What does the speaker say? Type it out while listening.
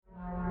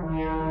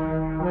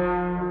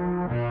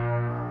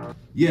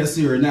Yes,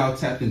 sir. Now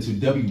tapped into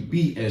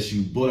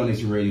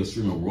WBSU Radio,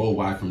 streaming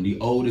worldwide from the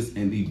oldest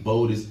and the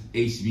boldest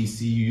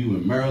HBCU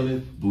in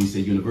Maryland, Bowie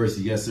State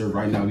University. Yes, sir.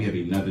 Right now we have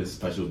another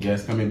special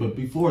guest coming, but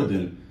before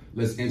then,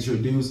 let's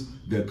introduce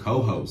the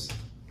co-host.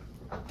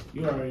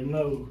 You already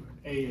know.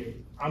 Hey,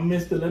 I'm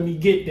Mr. Let Me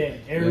Get That.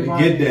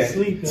 Everybody get that.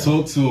 Sleeping.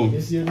 Talk to him.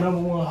 It's your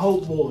number one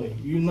hope boy.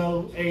 You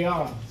know,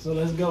 AR. So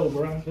let's go,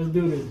 bro. Let's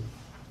do this.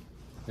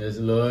 It's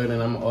Lloyd,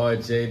 and I'm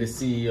RJ, the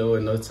CEO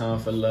of No Time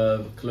for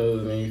Love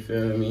Clothing, you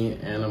feel me?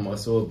 And I'm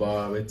also a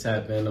barber,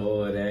 tap into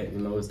all of that, you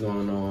know what's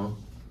going on.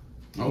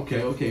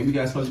 Okay. We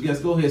got special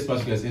guests. Go ahead,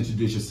 special guest.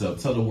 Introduce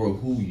yourself. Tell the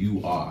world who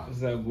you are.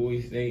 What's up,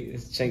 Bowie State?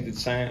 It's Chink Da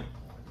Champ.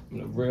 I'm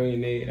the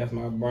billionaire. That's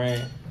my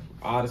brand.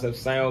 Artist of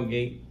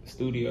Soundgate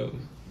Studios.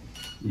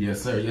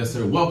 Yes,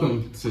 sir.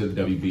 Welcome to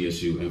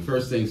WBSU. And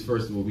first things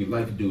first, what we'd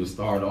like to do is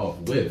start off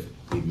with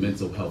a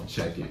mental health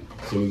check-in.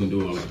 So we're going to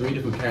do it on 3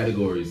 different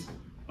categories.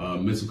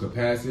 Mental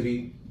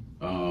capacity,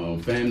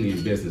 family,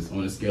 and business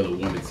on a scale of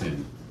 1 to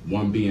 10.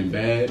 1 being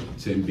bad,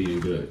 10 being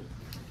good.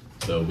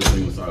 So which one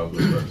you want to start off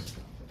with first?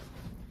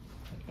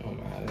 I don't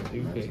know how to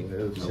do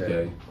it.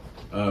 Okay.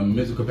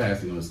 Mental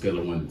capacity on a scale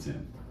of 1 to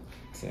 10.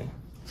 10.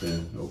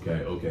 10.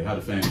 Okay. How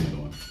the family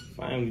doing?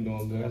 Family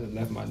doing good. I just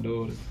left my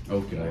daughters.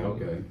 Okay.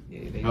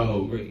 Yeah, they How doing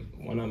old? great.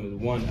 One of them is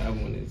 1, the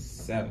other one is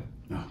 7.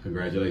 Oh,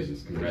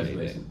 congratulations.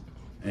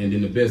 And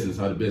then the business,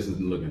 how the business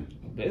is looking?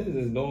 Business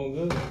is doing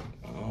good.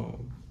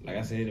 Like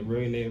I said, the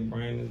billionaire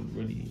brand is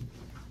really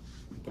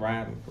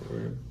thriving for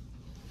real.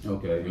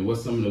 Okay, and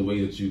what's some of the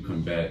ways that you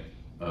combat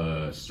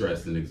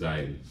stress and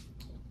anxiety?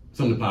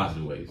 Some of the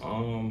positive ways.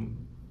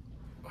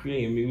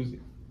 Creating music.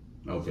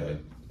 Okay.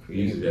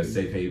 Music that's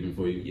safe haven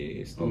for you?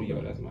 Yeah, studio.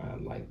 Okay. That's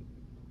my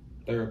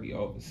therapy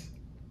office.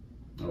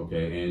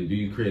 Okay, and do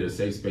you create a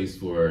safe space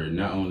for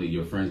not only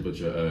your friends, but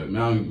your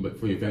not only but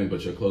for your family,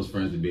 but your close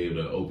friends to be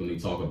able to openly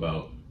talk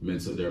about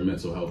their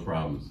mental health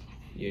problems?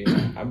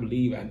 Yeah, I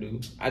believe I do.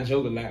 I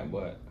joke a lot,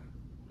 but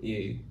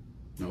yeah.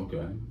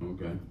 Okay.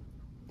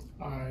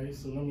 All right,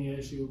 so let me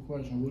ask you a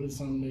question. What is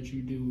something that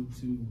you do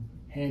to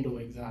handle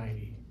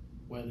anxiety,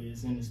 whether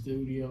it's in the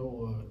studio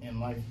or in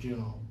life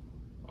general?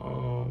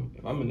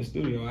 If I'm in the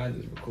studio, I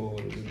just record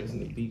and just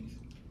listen to beats.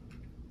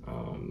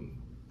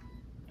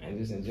 And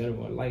just in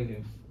general in life,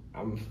 if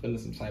I'm feeling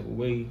some type of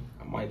way,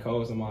 I might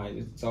call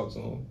somebody just to talk to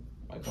them.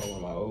 I might call one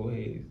of my old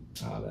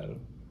heads, holler at them.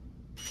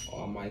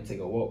 Or I might take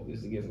a walk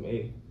just to get some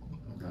air.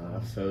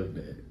 I felt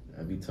that.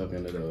 I be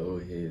talking to the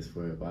old heads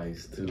for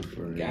advice too,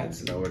 for Got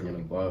to. not working in a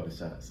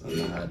barbershop, so I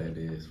know how that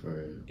is for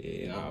real.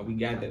 Yeah, we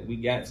got that. We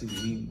got to.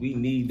 We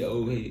need the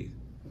old heads.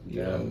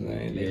 You know what I'm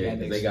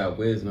saying? They got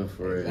wisdom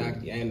for it.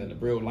 Exactly, and the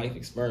real life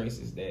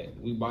experiences that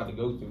we about to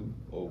go through,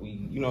 or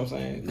you know what I'm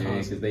saying? Yeah,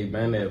 because they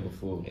been there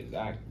before.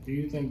 Exactly. Do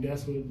you think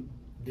that's what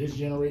this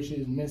generation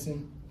is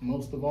missing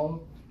most of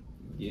all?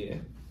 Yeah,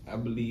 I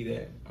believe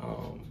that.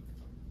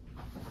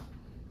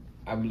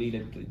 I believe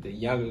that the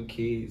younger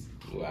kids,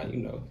 well, you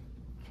know,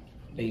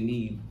 they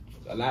need,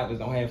 a lot of us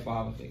don't have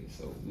father figures,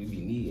 so we be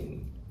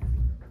needing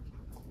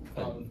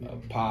a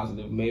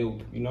positive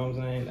male, you know what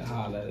I'm saying, to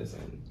holler at us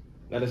and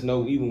let us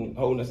know, even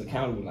holding us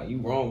accountable, like, you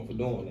wrong for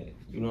doing that,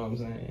 you know what I'm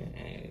saying?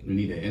 And We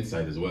need that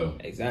insight as well.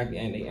 Exactly,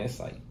 and they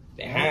insight,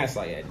 their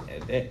hindsight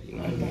at that, you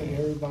know what I'm I think saying?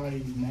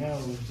 everybody now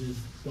is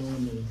just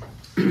doing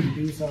the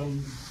do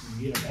something,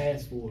 get a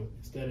pass for it,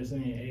 instead of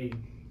saying, hey,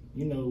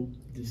 you know,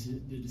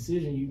 the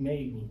decision you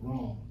made was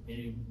wrong, and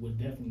it was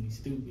definitely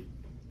stupid,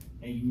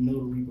 and you know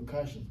the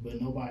repercussions, but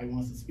nobody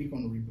wants to speak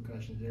on the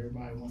repercussions.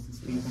 Everybody wants to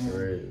speak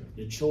on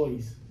the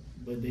choice,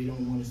 but they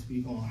don't want to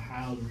speak on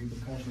how the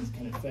repercussions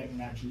can affect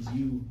not just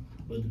you,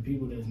 but the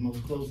people that's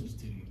most closest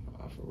to you.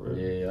 For real.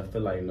 Yeah, I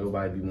feel like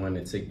nobody be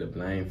wanting to take the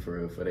blame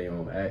for their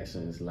own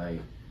actions. Like,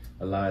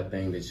 a lot of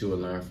things that you will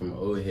learn from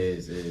old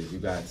heads is you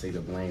gotta take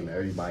the blame.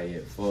 Everybody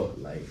at fault.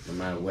 Like, no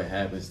matter what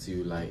happens to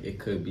you, like, it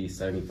could be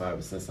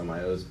 75%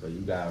 somebody else, but you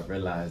gotta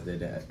realize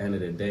that at the end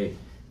of the day,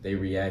 they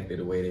reacted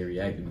the way they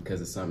reacted because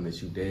of something that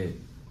you did.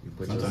 You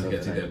put Sometimes you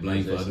gotta take that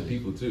blame for other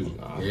people too.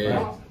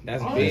 Yeah,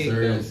 that's In big.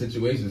 certain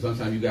situations,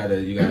 sometimes you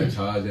gotta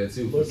charge that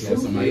too for But what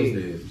somebody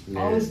else did.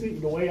 Honestly,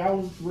 the way I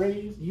was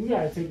raised, you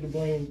gotta take the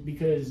blame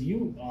because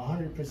you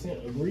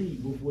 100%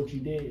 agreed with what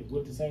you did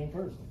with the same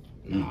person.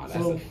 Nah, that's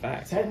So a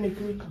fact.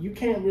 technically, you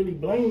can't really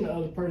blame the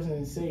other person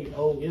and say,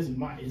 "Oh,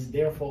 it's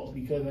their fault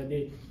because I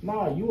did."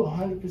 Nah, you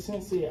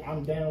 100% said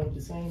I'm down with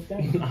the same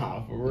thing.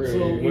 Nah, for real.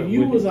 So if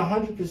you was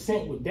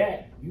 100% with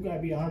that, you gotta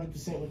be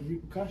 100% with the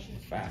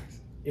repercussions. Facts.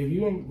 If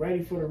you ain't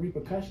ready for the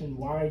repercussion,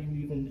 why are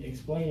you even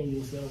explaining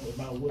yourself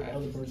about what the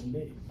other person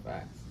did?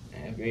 Facts.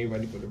 And if you ain't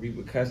ready for the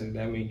repercussions,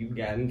 that means you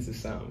got into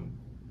something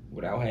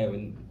without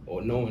having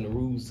or knowing the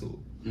rules to it.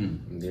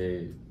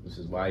 Yeah, which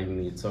is why you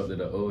need to talk to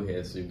the old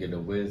heads so you get the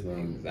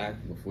wisdom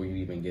Exactly. before you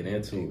even get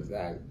into it.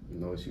 Exactly. You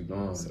know what you're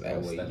doing. So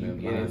that way Step you in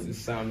get line. into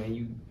something and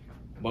you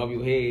bump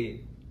your head.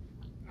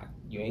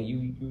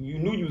 You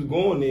knew you was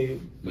going there,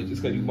 but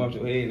just because you bumped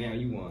your head now,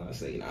 you want to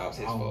say, nah, it's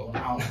his fault.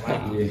 I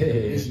don't like it. Yeah.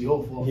 It's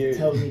your fault. Yeah.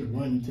 Tell me to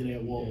run into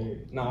that wall.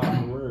 Nah,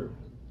 for real.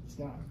 It's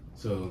not.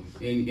 So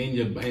in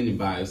your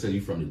bio, it said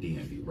you from the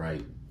DMV,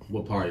 right?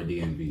 what part of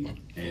DMV,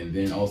 and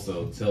then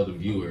also tell the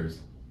viewers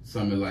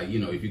something like, you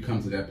know, if you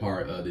come to that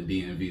part of the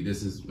DMV,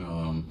 this is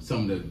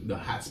some of the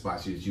hot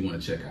spots that you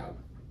want to check out.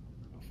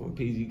 From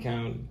PG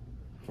County,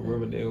 from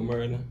Riverdale,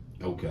 Maryland.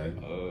 Okay.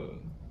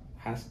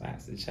 Hot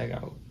spots to check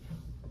out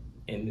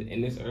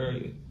in this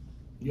area.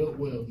 Your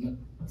favorite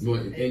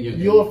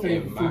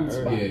in food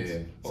spot. Yeah.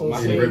 So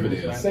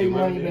Riverdale. say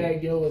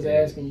Moneybag Yo is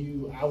asking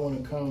you, I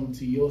want to come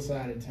to your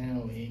side of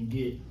town and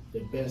get the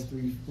best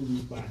 3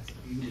 food spots.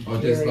 Or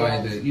just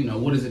like the, you know,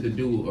 what is it to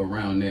do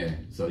around there?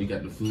 So you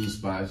got the food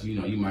spots, you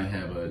know, you might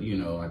have a, you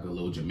know, like a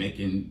little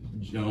Jamaican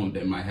joint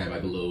that might have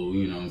like a little,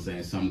 you know what I'm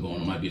saying, something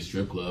going on. Might be a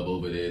strip club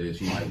over there that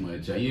you might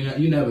want to check. You know,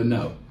 you never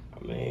know.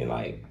 I mean,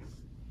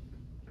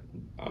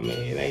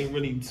 it ain't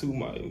really too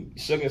much.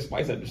 Sugar and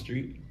Spice up the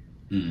street.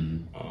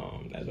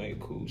 Mm-hmm. That's really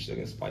cool. Sugar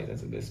and Spice,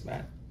 that's a good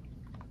spot.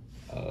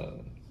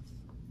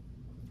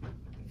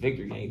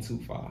 Victory ain't too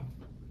far.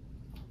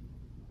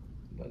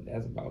 But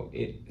that's about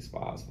it as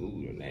far as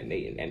food and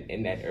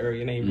in that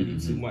area. It ain't really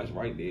too much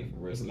right there for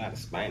real. There's a lot of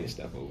Spanish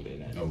stuff over there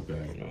now.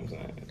 Okay. You know what I'm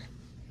saying?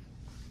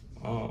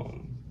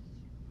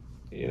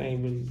 It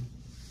ain't really.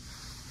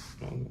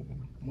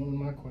 One of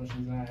my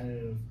questions I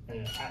have,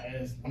 and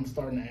I'm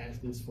starting to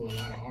ask this for a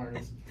lot of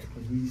artists,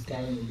 because we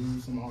starting to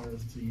lose some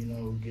artists to, you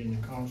know, getting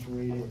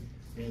incarcerated,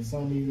 and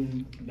some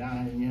even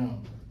dying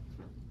young.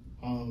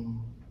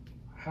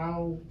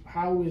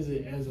 How is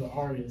it as an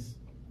artist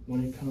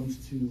when it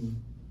comes to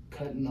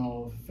cutting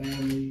off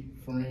family,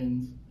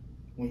 friends,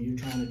 when you're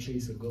trying to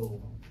chase a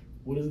goal?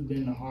 What has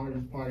been the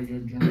hardest part of your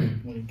journey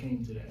when it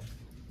came to that?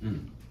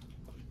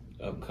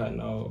 Of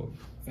cutting off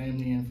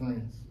family and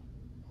friends.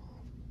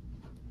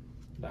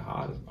 The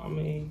hardest. I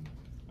mean,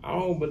 I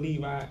don't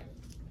believe I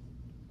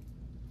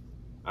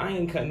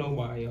ain't cut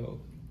nobody off.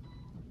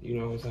 You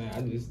know what I'm saying?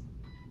 I just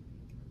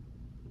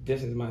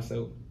distance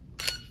myself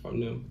from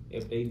them.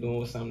 If they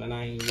doing something that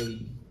I ain't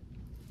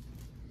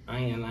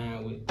in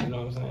line with, you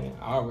know what I'm saying?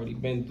 I already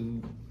been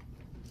through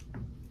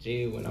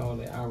jail and all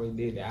that. I already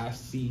did that. I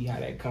see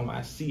how that come.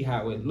 I see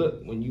how it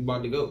look when you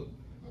about to go.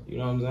 You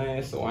know what I'm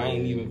saying? So I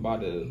ain't even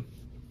about to,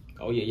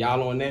 oh yeah,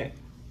 y'all on that?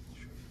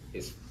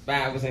 It's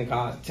 5%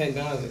 cars, 10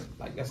 guns.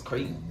 Like, that's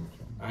crazy.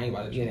 I ain't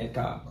about to get in that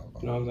car.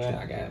 You know what I'm saying?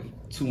 I got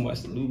too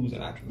much to lose,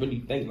 and I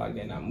really think like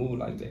that, and I move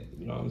like that.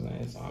 You know what I'm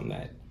saying? So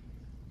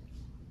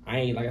I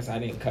ain't, like I said, I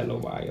didn't cut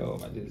nobody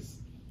off. I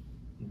just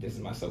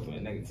distance myself from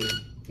the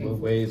negativity. What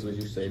ways would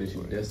you say that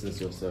you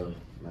distance yourself?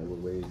 Like, what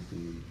ways do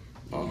you?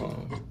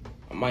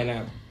 I might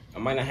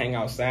not hang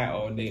outside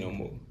all day no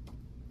more.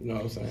 You know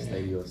what I'm saying?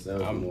 Stay to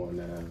yourself more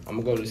now.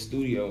 I'm gonna go to the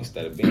studio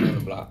instead of being on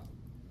the block.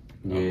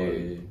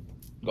 Yeah.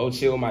 Go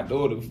chill with my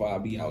daughter before I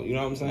be out. You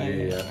know what I'm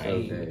saying? Yeah, I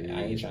felt that.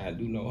 I ain't trying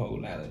to do no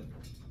whole lot of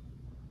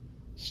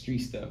street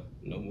stuff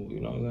no more. You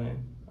know what I'm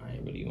saying? I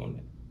ain't really on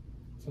that.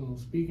 So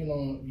speaking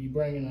on, you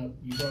brought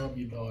up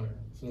your daughter.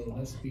 So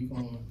let's speak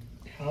on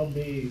how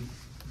big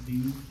do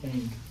you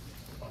think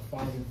a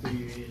father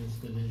figure is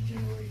for this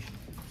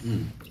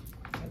generation?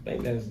 I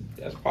think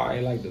that's probably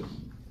like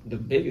the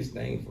biggest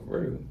thing for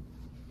real.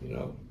 You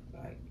know,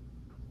 like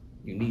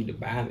you need the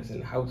balance in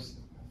the house.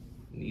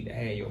 You need to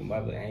have your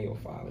mother and your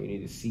father. You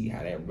need to see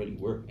how that really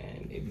work.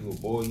 And if you're a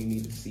boy, you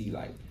need to see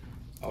like,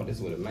 oh, this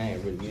is what a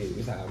man really is.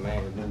 This is how a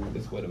man do.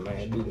 This is what a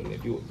man do. And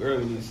if you're a girl,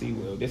 you need to see,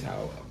 well, this is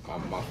how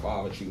my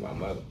father treat my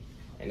mother,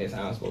 and this is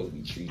how I'm supposed to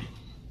be treated.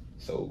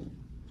 So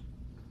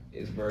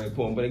it's very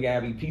important, but it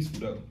gotta be peaceful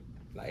though.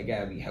 Like it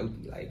gotta be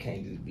healthy. Like it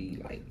can't just be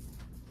like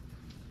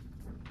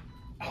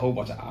a whole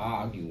bunch of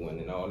arguing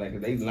and all that.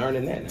 Cause they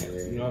learning that now.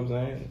 You know what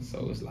I'm saying?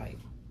 So it's like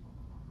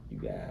you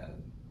gotta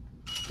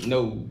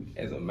know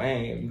as a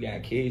man, if you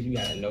got kids, you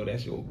gotta know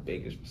that's your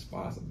biggest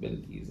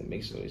responsibility is to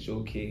make sure that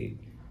your kid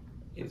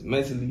is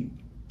mentally,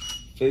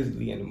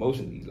 physically, and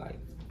emotionally like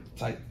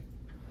tight.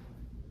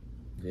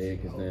 Yeah,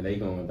 because then they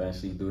gonna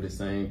eventually do the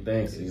same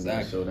thing, so you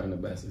want to show them the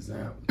best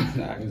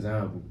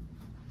example.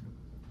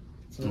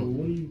 So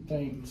what do you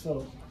think?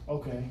 So,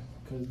 okay,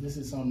 because this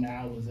is something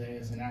that I was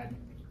asked and I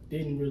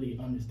didn't really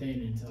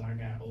understand it until I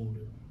got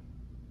older.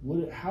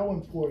 How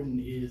important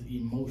is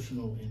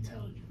emotional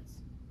intelligence?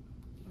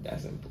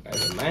 As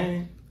a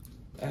man,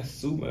 that's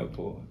super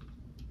important.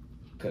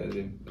 Cause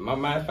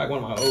matter of fact,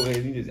 one of my old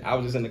heads, I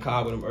was just in the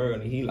car with him earlier,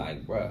 and he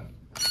like, bruh,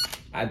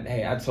 I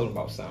told him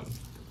about something.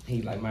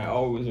 He like, man,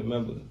 always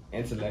remember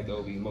intellect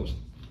over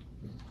emotion.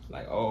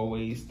 Like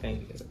always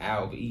think it's I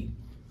over E.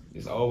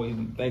 Just always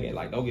be thinking,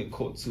 like don't get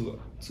caught too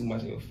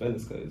much in your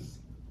feelings, cause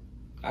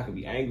I could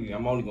be angry.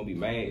 I'm only gonna be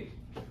mad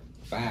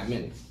 5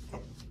 minutes,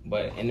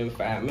 but in them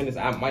 5 minutes,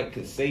 I might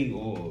could say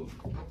or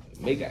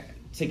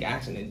take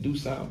action and do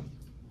something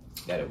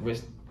that'll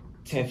risk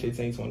 10,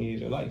 15, 20 years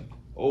of your life,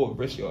 or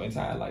risk your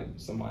entire life.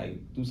 Somebody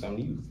do something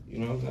to you. You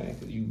know what I'm saying?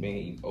 Cause you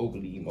being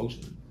overly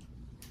emotional.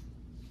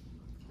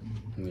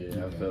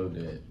 Yeah, I felt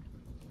that.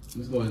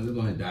 Let's go ahead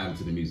and dive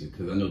into the music,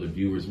 because I know the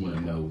viewers want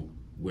to know,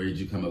 where did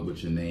you come up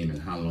with your name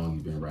and how long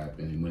you've been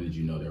rapping, and when did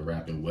you know that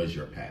rapping was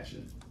your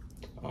passion?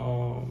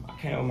 I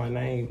came up with my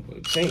name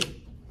with Chink.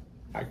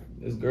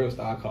 This girl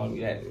started calling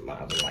me that when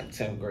I was in like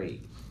 10th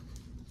grade.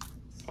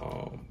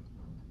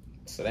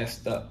 So that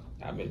stuck.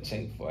 I've been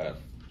Chink forever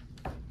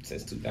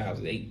since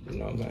 2008. You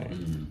know what I'm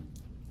saying?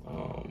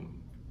 Mm-hmm.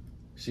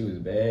 She was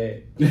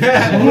bad.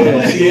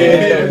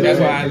 That's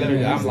why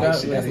I'm like,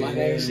 shit, that's my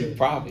name. She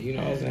probably, you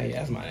know what I'm saying?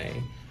 That's my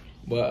name.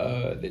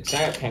 But the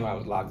Champ came out, I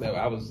was locked up.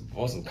 I was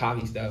on some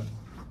cocky stuff.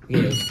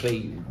 We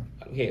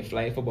had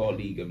flag football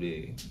league up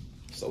there.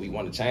 So we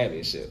won the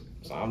championship.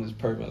 So I'm just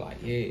perking like,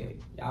 yeah,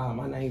 y'all,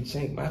 my name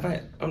Chink. Matter of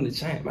fact, I'm the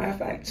Champ. Matter of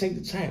fact, Chink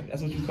Da Champ.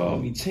 That's what you call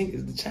me. Chink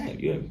is the champ,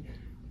 you hear me?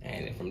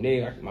 And from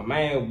there, my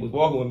man was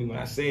walking with me when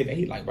I said that.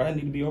 He like, bro, that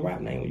need to be your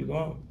rap name when you go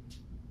home.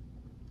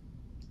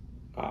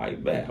 All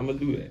right, bet, I'm gonna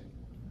do that.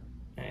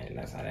 And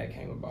that's how that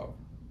came about.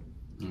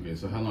 Okay,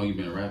 so how long you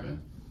been rapping?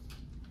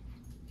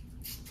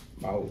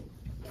 About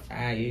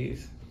 5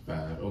 years.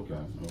 5, okay.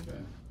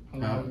 How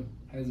long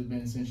has it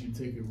been since you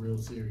took it real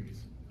serious?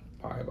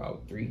 Probably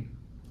about 3.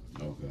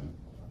 Okay.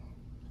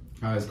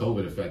 How has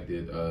COVID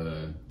affected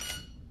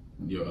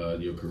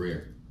your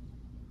career?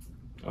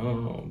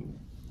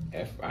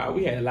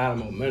 We had a lot of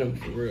momentum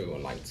for real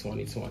in like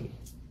 2020.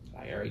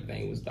 Like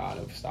everything was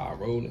starting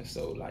rolling.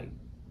 So like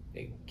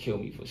they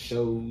killed me for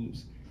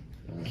shows,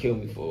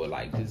 killed me for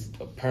like just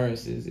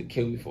appearances, it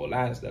killed me for a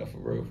lot of stuff for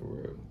real.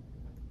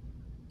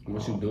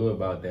 What you do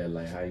about that?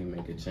 Like how you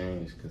make a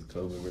change? Cause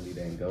COVID really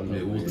didn't go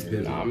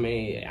nowhere. I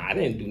mean, I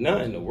didn't do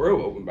nothing. The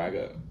world opened back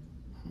up.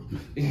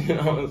 You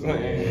know what I'm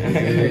saying?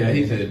 Yeah,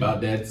 he said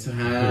about that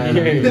time.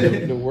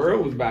 The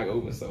world was back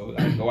open, so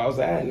like go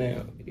outside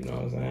now. You know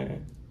what I'm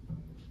saying?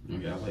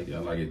 Okay, I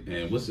like it.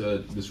 And what's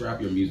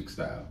describe your music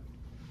style?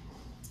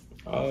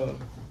 I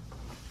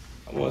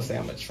want to say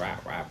I'm a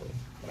trap rapper,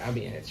 but I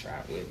be in a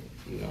trap with it.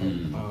 You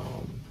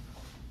know,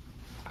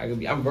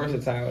 I'm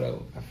versatile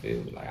though. I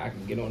feel like I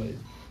can get on an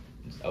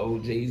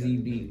old Jay-Z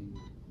beat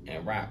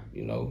and rap.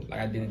 You know, like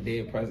I did a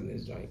Dead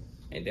President's joint.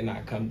 And then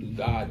I come do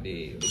God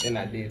Did, but then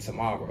I did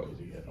Tomorrow.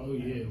 Oh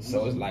yeah.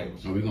 So it's like,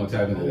 we gonna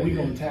tap into that. We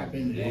gonna tap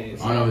into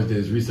that. I know he did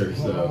his research,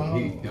 so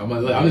I'm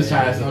just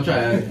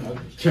trying to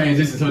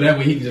transition so that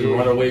way he can just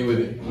run away with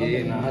it.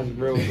 Yeah, nah, it's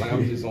real. Like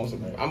I'm just on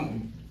some.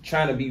 I'm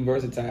trying to be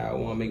versatile. I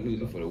want to make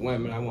music for the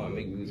women. I want to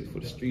make music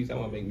for the streets. I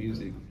want to make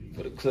music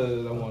for the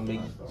clubs. I want to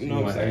make, you know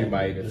what I'm saying?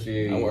 Everybody to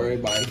feel. I want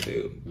everybody to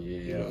feel. Yeah,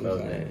 you know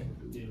what I'm saying?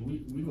 Yeah,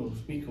 we gonna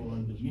speak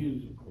on the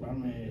music.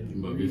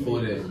 But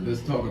before that, let's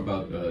talk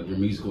about your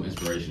musical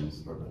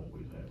inspirations.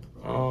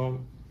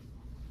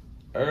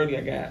 Early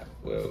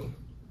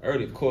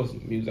of course,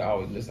 music. I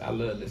always listen. I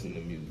love listening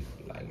to music.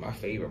 Like my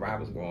favorite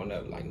rappers growing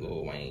up, like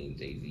Lil Wayne,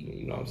 Jay-Z.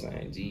 You know what I'm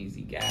saying?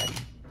 Jeezy,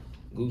 Gotti,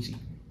 Gucci.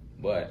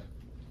 But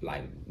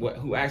like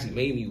who actually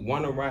made me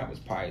want to rap was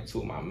probably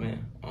 2 of my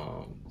men,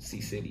 C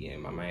City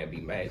and my man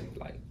B Magic.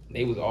 Like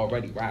they was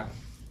already rapping,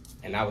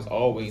 and I was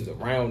always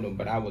around them,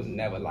 but I was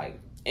never like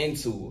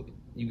into it.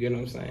 You get what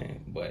I'm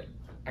saying? But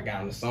I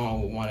got on the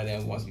song with one of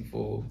them once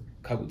before,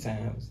 a couple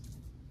times.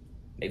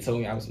 They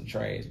told me I was some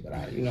trash,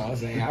 but you know what I'm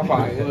saying? I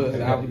probably was.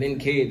 I didn't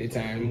care at the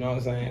time, you know what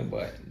I'm saying?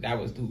 But that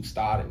was who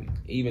started me.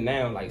 Even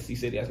now, like C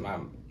City, that's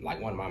one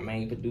of my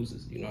main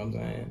producers, you know what I'm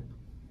saying?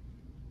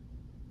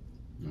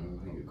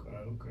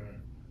 Okay.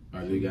 All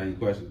right, you got any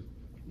questions?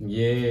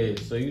 Yeah,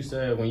 so you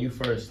said when you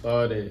first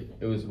started,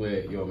 it was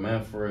with your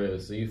man for real.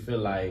 So you feel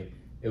like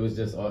it was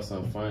just all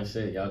some fun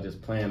shit, y'all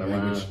just playing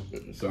around.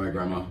 Sorry,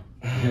 Grandma.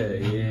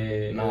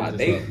 Yeah. Nah,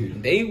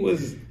 they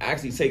was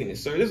actually taking it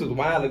serious. This was a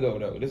while ago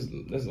though. This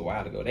is a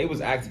while ago. They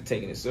was actually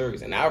taking it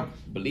serious, and I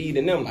believed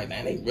in them. Like,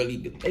 man, they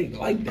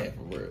like that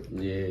for real.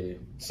 Yeah.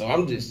 So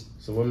I'm just.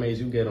 So what made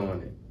you get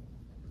on it?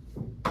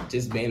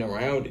 Just being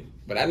around it,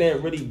 but I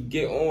didn't really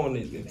get on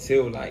it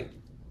until like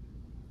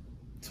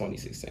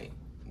 2016.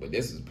 But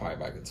this is probably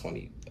back in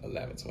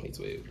 2011,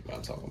 2012, what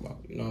I'm talking about.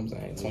 You know what I'm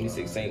saying?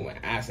 2016, when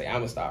I say I'm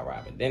going to start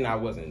rapping. Then I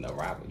wasn't a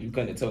rapper. You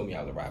couldn't have told me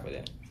I was a rapper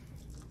then.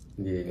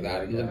 Yeah. Because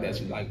I looked at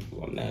you like,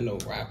 well, I'm not no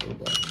rapper,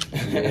 but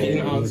you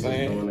know what I'm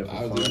saying?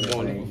 I was just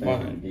doing it for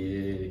fun.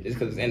 Yeah. Just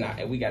because, and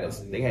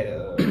they had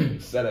a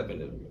setup in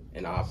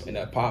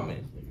the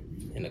apartment,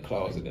 in the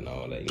closet and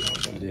all that, you know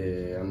what I'm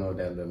saying? Yeah, I know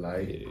that look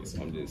like. Yeah,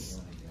 so I'm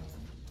just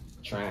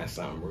trying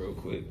something real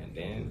quick. And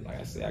then, like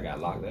I said, I got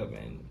locked up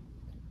and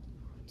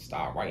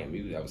started writing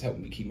music that was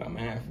helping me keep my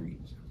mind free.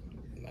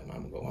 Like,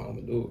 I'm gonna go home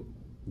and do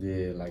it.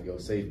 Yeah, like your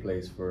safe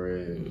place for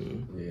real.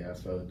 Mm-hmm. Yeah, I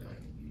felt that.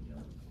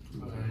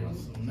 Alright,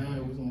 so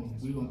now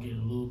we're gonna get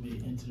a little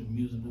bit into the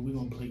music, but we're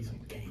gonna play some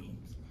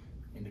games.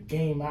 And the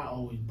game I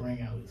always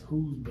bring out is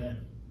who's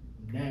better.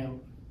 Now,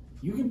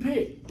 you can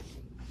pick.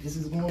 This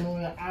is going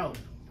on the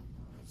album.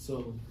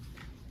 So,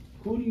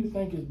 who do you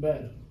think is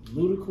better,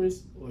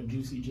 Ludacris or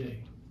Juicy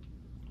J?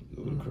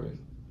 Ludacris.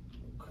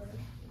 Okay.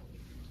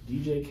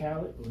 DJ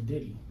Khaled or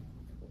Diddy?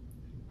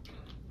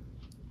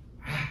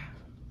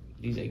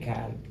 DJ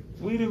Khaled.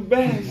 We the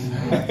best.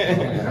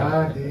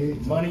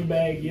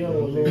 Moneybag Yo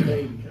or Lil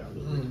Baby?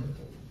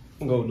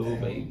 I'm gonna go Lil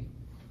Baby.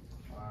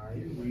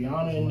 Alright.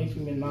 Rihanna and Nicki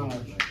Minaj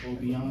or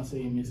Beyonce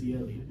and Missy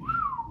Elliott?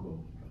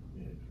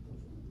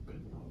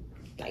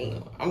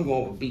 Damn, I'm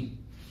going with B.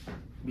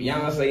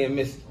 Beyonce and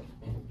Missy.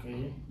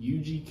 Okay.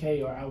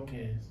 UGK or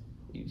Outkast?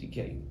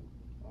 UGK.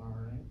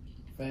 Alright.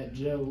 Fat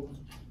Joe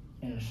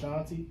and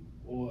Ashanti,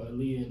 or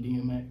Aaliyah and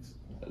DMX?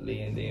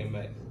 Aaliyah and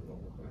DMX.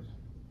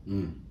 I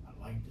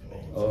like that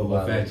man. Oh,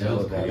 Well, Fat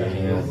Joe's got a I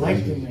hand.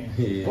 like the man.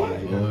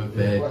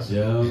 Fat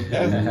Joe.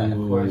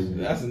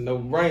 That's a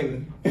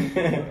no-brainer.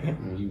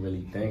 You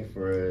really think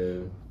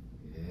for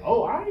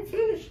Oh, I ain't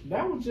finished.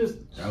 That was just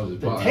The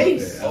the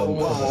taste. Oh,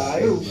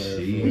 my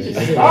we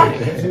just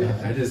started.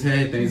 I just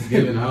had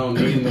Thanksgiving. I don't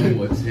need no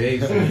more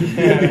taste.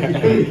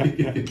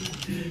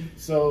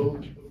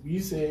 So you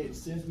said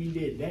since we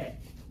did that,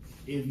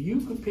 if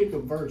you could pick a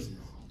versus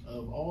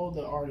of all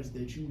the artists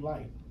that you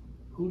like,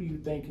 who do you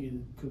think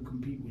could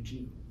compete with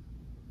you?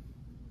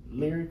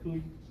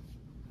 Lyrically,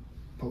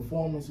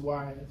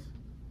 performance-wise?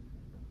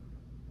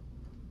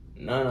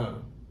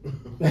 No.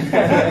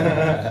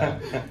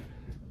 that's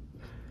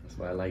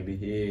what I like to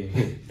hear.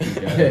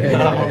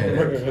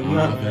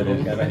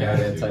 No. Gotta have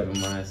that type of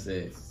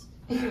mindset.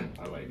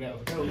 I like that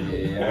one.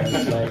 Yeah, I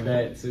just like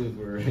that too,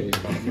 for real.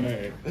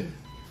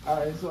 All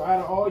right, so out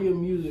of all your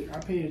music, I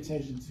paid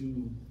attention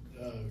to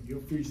your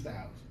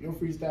freestyles. Your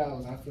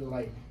freestyles, I feel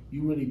like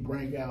you really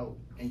bring out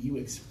and you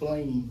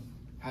explain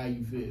how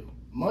you feel.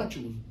 Munch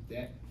was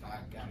that. I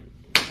got it.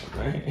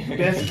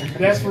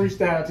 Best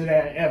freestyle to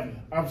that ever.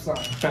 I'm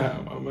sorry.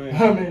 My man.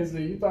 My man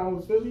said, you thought I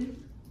was feeling you?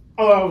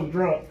 Oh, I was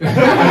drunk.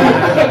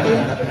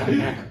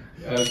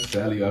 I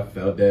tell you, I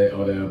felt that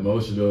on an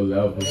emotional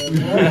level.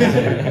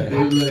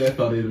 I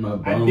felt it in my I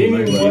bones.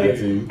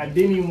 didn't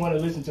even want to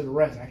listen to the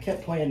rest. I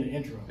kept playing the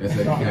intro. That's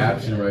a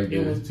caption right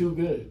there. It was too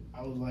good.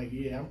 I was like,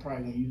 yeah, I'm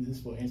probably going to use this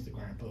for an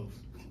Instagram post.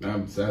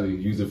 I'm telling you,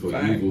 use it for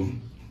evil.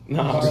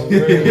 No.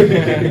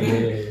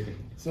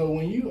 So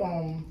when you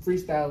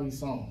freestyle these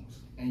songs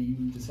and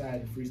you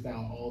decide to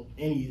freestyle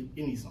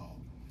any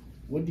song,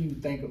 what do you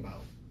think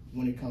about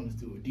when it comes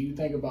to it? Do you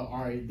think about,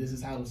 all right, this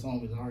is how the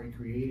song is already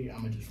created,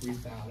 I'm gonna just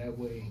freestyle that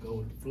way and go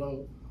with the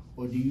flow?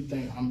 Or do you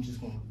think I'm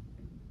just gonna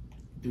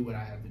do what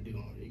I have to do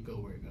and it go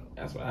where it goes?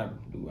 That's what I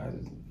do. I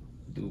just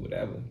do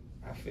whatever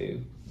I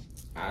feel.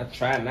 I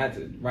try not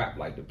to rap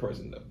like the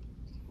person though.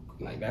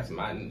 Like that's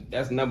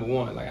number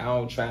one. Like I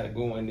don't try to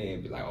go in there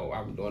and be like, oh,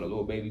 I'm doing a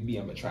Lil Baby B.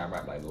 I'm gonna try to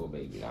rap like Lil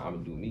Baby. No, I'm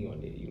gonna do me on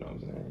there. You know what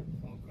I'm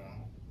saying? Okay.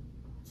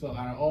 So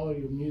out of all of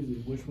your music,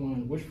 which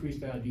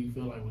freestyle do you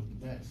feel like was the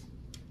best?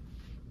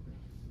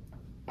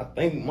 I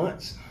think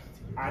Munch.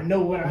 I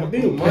know what I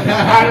do.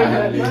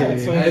 I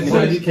That's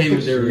why you came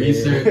with your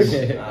research.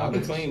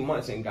 Between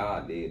Munch and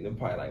God did, they're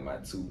probably like my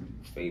two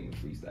favorite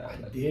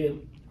freestyles.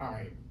 did. All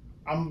right.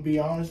 I'm gonna be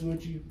honest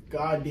with you.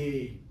 God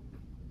did.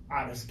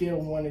 Out of scale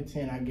 1 to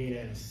 10, I gave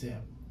that a 7.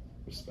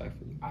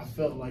 Respectfully. I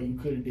felt like you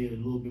could have did a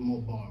little bit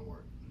more bar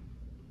work.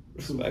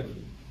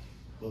 Respectfully.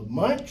 But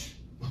Munch,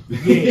 yeah.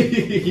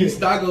 You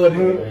stuck on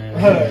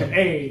it.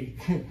 Hey,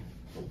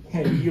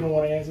 you don't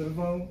want to answer the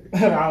phone?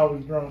 I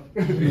was drunk.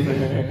 Now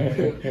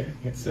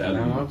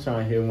I'm trying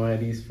to hear one of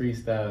these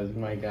freestyles. You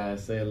might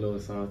guys say a little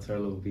song, turn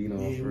a little beat on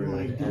Yeah, for we real.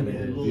 might do And that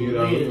a it- little. You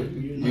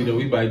know,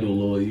 we might do a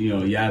little,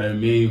 yada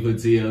meme for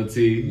TLT.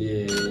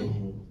 Yeah.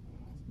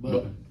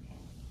 But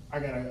I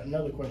got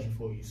another question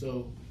for you.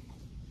 So,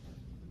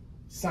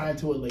 signed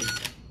to a label,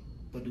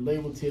 but the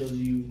label tells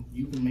you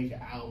you can make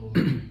an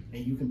album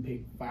and you can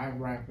pick 5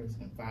 rappers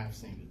and 5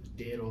 singers,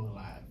 dead or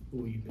alive.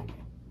 Who are you picking?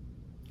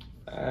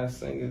 5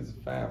 singers,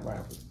 5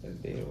 rappers that's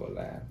dead or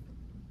alive.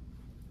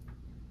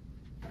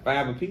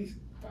 5 apiece?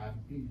 5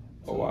 people.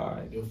 Oh, all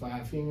right. You're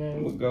 5 females.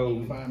 I'ma go-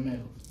 and 5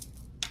 males.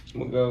 I'm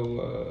gonna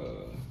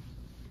go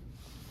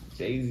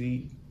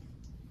Jay-Z,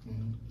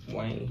 Mm-hmm.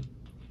 Wayne,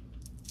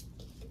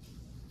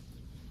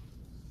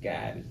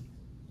 Gotti.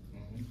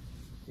 Mm-hmm.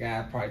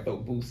 God probably throw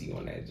Boosie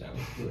on that jump.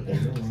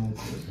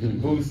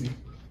 Boosie.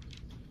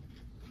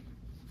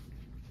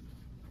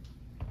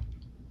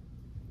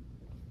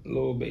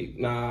 Lil Baby.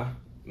 Nah,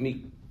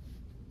 Meek.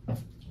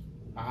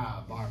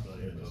 Ah, Barbara.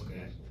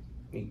 Okay.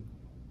 Meek.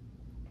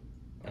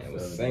 And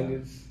with feel that.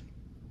 singers,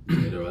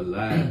 Dead or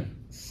alive.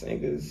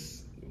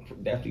 singers,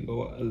 definitely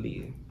go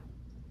Aaliyah.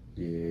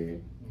 Yeah.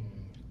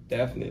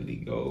 Definitely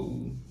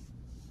go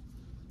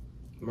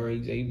Mary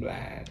J.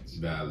 Blige.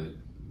 Valid.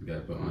 You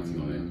gotta put auntie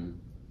on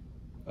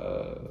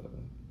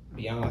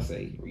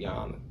Beyonce,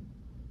 Rihanna.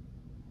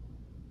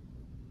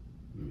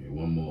 there. Yeah,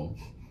 one more.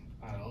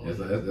 I don't know.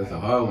 That's a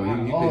hard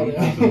one. You Oh, pick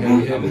yeah. some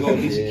heavy I'm gonna hitters. go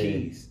Alicia Yeah.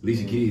 Keys.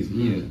 Alicia Keys.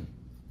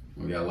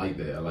 Yeah, I like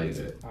that. I like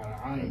that.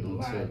 I ain't gonna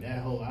lie, that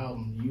whole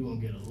album, you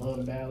gonna get a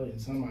love ballad and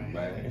somebody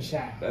Man,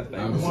 child. that thing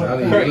I'm was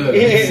sorry. great. Look.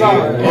 Yeah.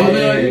 Sorry. Oh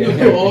no, you can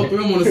put all 3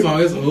 of them on the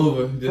song. It's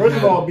over. Just First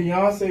of have- all,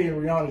 Beyonce and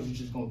Rihanna is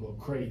just gonna go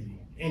crazy.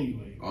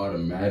 Anyway,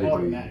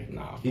 automatically.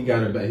 Nah. He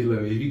got her back. He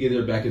look. If you get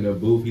her back in the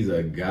booth, he's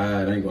a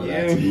god. I ain't gonna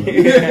lie to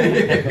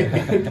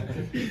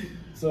you.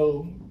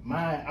 So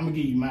I'm gonna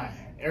give you mine.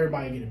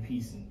 Everybody get a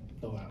piece and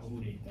throw out who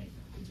they think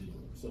could do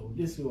it. So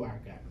this is who I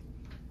got.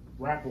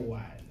 Rapper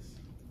wise,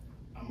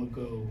 I'm gonna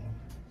go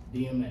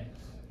DMX,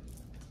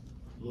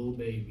 Lil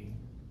Baby,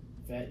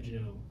 Fat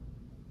Joe,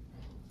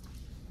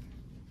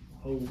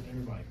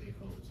 everybody big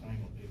hoes. I ain't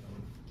gonna big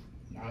hoes.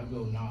 I'll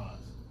go Nas.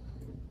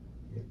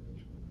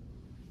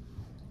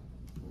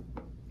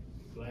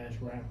 Flash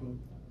rapper.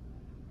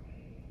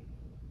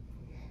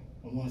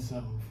 I want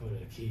something for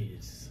the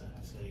kids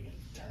so they can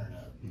turn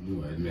up. You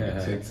want to make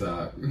a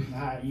TikTok.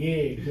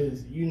 Yeah,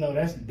 because, you know,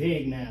 that's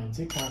big now.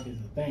 TikTok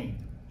is the thing.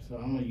 So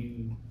I'm going to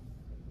use,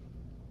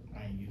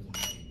 I ain't using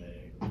money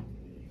bag.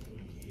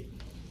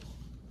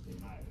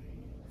 In my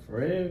opinion. For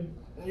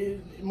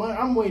real?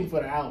 I'm waiting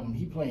for the album.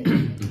 He playing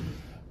it.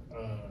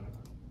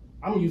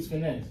 I'm going to use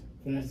Finesse.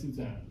 Finesse 2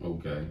 times.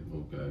 Okay.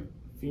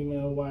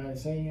 Female wide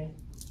singing.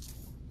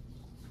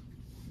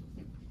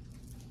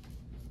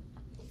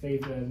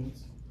 Faith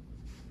Evans.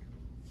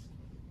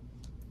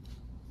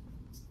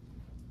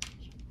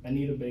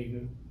 Anita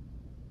Baker.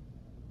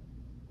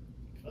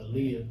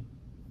 Aaliyah.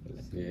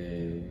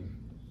 Yeah.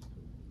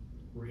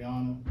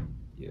 Rihanna.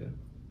 Yeah.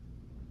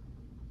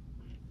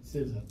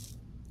 SZA.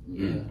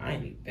 Yeah, I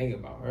ain't even think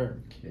about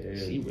her. Yeah.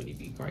 She really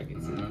be cranking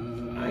too.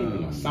 I ain't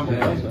even know some of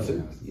yeah. them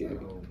too. Yeah.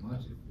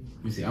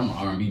 You see, I'm an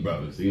R&B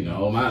brother, so you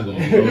know, mine's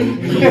gonna go.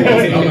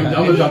 I'm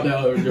gonna drop the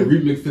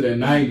remix to that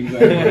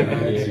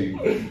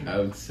 90s. I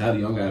would tell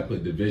you, I'm gonna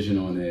put Division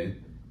on there.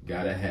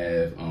 Gotta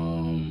have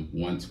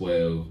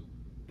 112.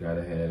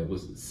 Gotta have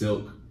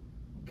Silk.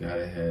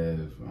 Gotta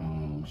have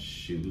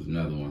who's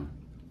another one?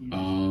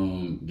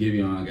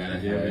 Giveon. Gotta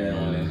have it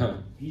on there.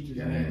 He just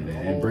Gotta have named that.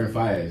 the And Brent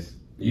Fires.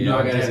 You Yeah, know,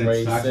 I gotta that's have what the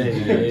he Toxic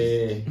said,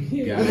 Gems.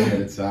 yeah. Gotta have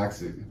the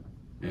Toxic.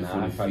 And Nah, I for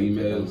the probably put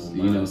them females, on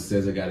you know, mine.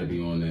 SZA gotta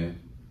be on there.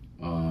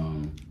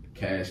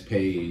 Cash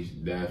Page,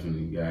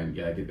 definitely gotta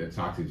get that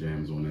Toxic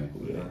Jams on there.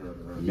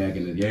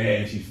 Megan,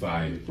 yeah, she's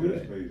fire.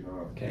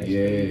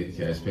 Yeah,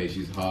 Cash Page,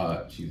 she's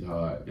hard.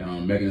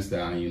 Megan Thee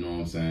Stallion, you know what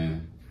I'm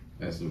saying?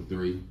 That's the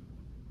 3,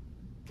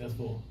 That's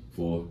 4.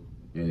 4,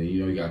 and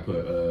you know you gotta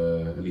put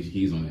Alicia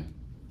Keys on there.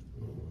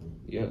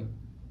 Yeah.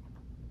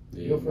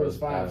 Your first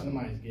 5,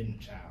 somebody's getting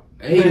a child.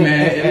 Hey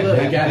man, and look,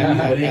 it gotta be,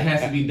 but it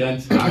has to be done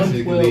 12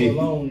 toxically.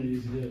 alone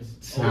is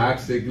just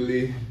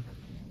Toxically.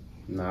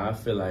 Nah, I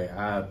feel like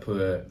I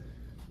put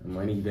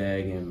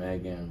Moneybag and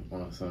Megan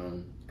on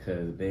something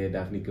because they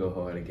definitely go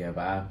hard together.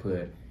 I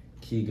put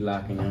Key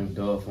Glock and Young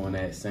Dolph on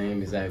that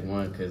same exact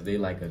one because they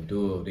like a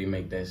duo. They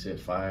make that shit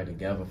fire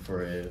together for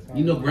real.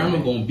 You know, grandma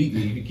gonna beat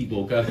me if you keep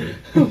on cussing.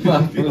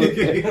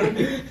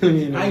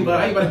 You know, I ain't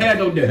about to have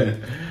no dinner.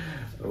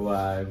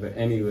 Why? But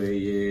anyway,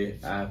 yeah,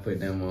 I put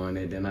them on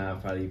it. Then I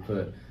probably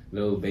put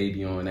Lil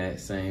Baby on that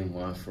same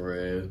one for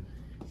real.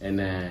 And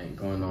then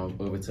going on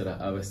over to the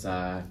other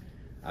side,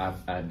 I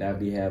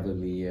definitely have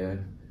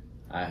Aaliyah.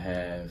 I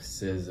have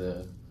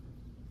SZA.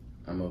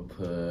 I'm gonna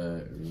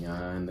put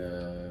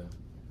Rihanna.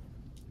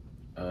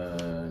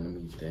 Let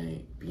me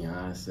think.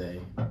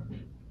 Beyonce.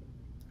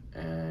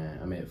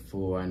 And I'm at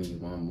 4. I need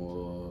one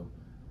more.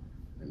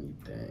 Let me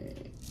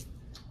think.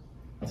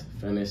 To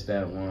finish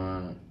that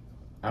one,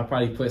 I'll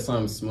probably put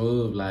something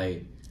smooth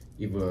like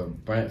either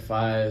Brent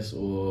Fires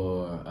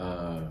or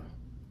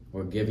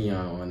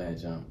Giveon on that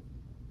jump.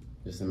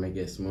 Just to make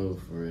it smooth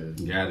for real.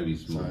 Gotta be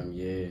smooth.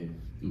 Yeah.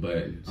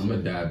 But I'm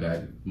gonna dive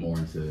back more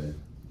into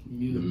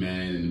the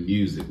man and the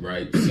music,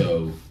 right?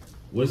 So,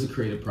 what is the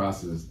creative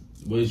process?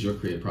 What is your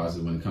creative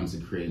process when it comes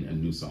to creating a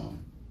new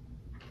song?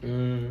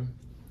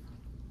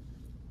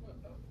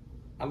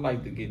 I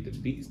like to get the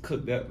beats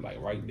cooked up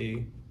like right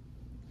there,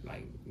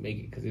 like make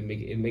it because it make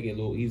it a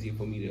little easier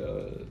for me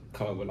to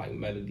come up with like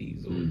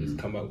melodies or just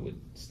come up with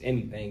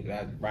anything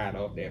that I ride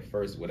off that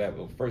first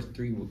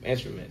 3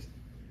 instruments.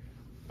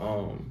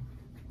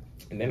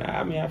 And then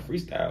I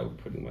freestyle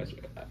pretty much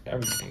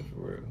everything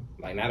for real.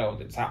 Like not off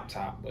the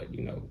top, but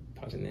you know,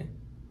 punching in.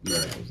 You know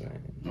what I'm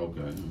saying?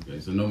 Okay.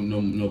 So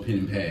no pen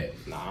and pad.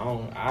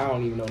 Nah, I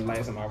don't even know the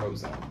last time I wrote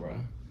something, bro.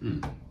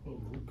 Oh,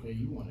 okay,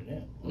 you wanted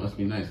that. Well, must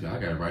be nice, 'cause I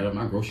gotta write up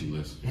my grocery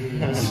list. I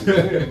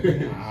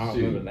don't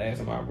remember the last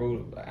time I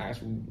wrote an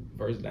actual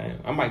verse down.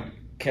 I might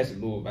catch a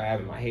little vibe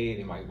in my head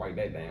and might write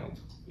that down.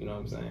 You know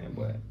what I'm saying?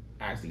 But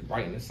actually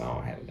writing the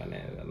song, I haven't done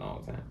that in a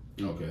long time.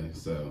 Okay,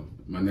 so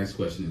my next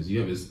question is: you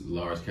have this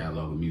large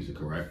catalog of music,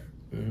 correct?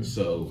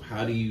 So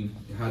how do you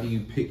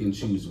pick and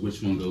choose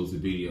which one goes to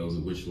videos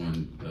and which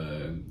one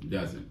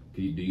doesn't?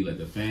 Do you let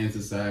the fans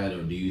decide,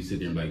 or do you sit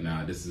there and be like,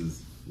 nah, this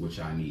is what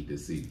I need to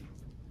see?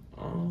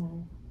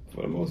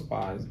 For the most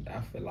part,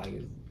 I feel like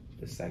it's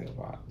the second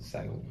one. It's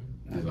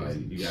like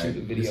you got shoot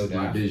the video this is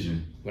my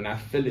vision. When I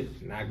feel it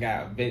and I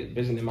got a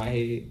vision in my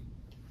head,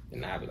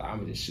 then I be like, I'm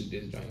gonna just shoot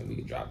this joint and we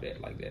can drop that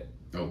like that.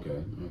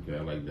 Okay, I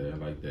like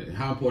that.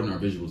 How important are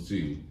visuals to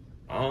you?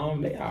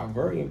 They are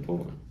very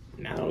important.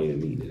 Not only to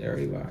me, to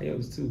everybody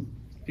else too.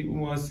 People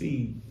want to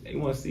see. They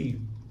want to see.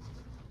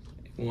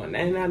 And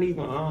not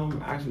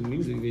even actual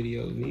music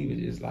videos, neither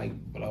just like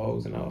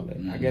blogs and all that.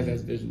 I guess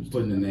that's visuals.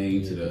 Putting the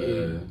name to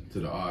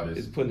the artist.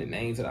 It's putting the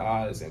name to the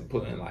artist and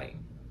putting like,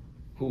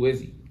 who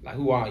is he? Like,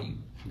 who are you?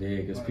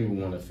 Yeah, because people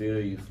want to feel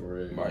you for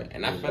real. Right.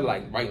 And I feel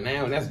like right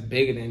now that's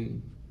bigger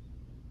than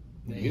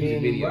the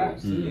music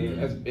videos. Yeah,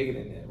 that's bigger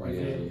than that right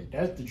now.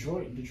 That's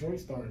Detroit. Detroit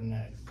starting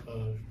that.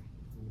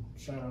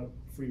 Shout out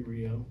Free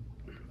Rio.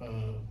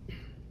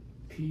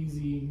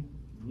 Peasy,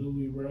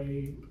 Louis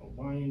Ray,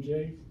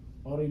 Y&J.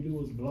 All they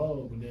do is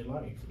vlog with their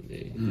life.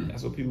 Yeah,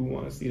 that's what people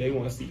want to see. They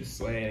want to see the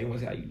swag. They want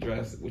to see how you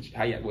dress,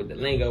 with the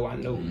lingo. I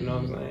know, you know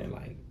what I'm saying?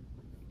 Like,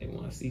 they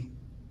want to see.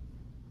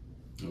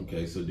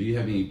 Okay, so do you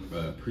have any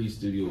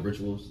pre-studio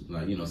rituals?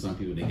 Like, you know, some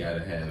people, they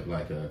gotta have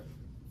like a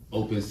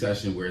open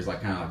session where it's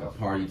like kind of like a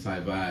party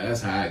type vibe.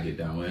 That's how I get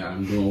down. When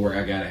I'm doing work,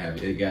 I gotta have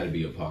it. It gotta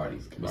be a party.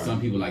 But some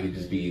people like it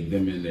just be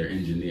them and their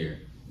engineer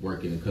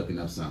working and cooking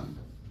up something.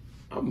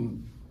 I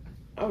mean,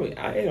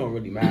 it don't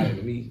really matter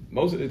to me.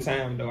 Most of the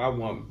time, though,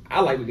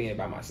 I like being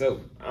by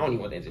myself. I don't even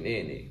want the engineer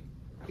in there.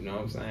 You know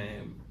what I'm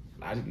saying?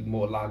 I just be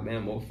more locked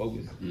down, more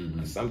focused. Mm-hmm.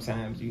 And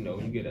sometimes, you know,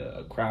 you get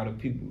a crowd of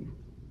people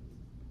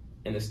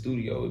in the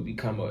studio.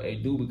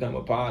 It do become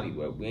a party,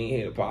 but we ain't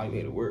here to party, we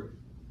here to work.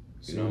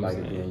 You know, like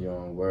it in your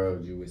own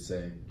world, you would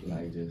say,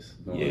 like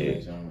just doing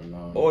that genre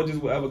alone. Or just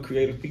whatever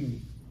creative people.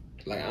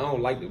 Like I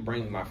don't like to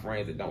bring my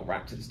friends that don't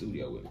rap to the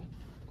studio with me.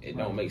 It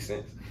don't make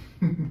sense.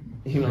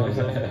 You know what I'm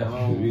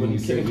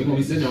saying? We're gonna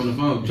be sitting on the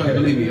phone. Try to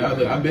believe me.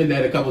 I've been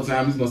there a couple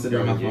times. He's gonna sit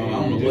there on my phone. I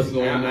don't know what's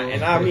going on.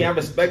 And I mean, I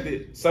respect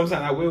it.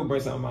 Sometimes I will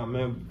bring something out,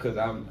 man, because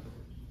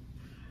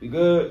we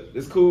good.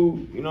 It's cool.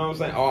 You know what I'm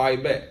saying? Oh, I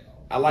bet.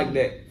 I like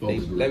that. They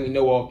let me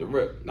know off the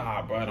rip.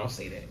 Nah, bro, don't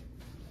say that.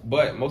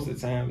 But most of the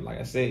time, like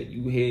I said,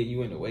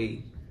 you in the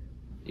way.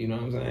 You know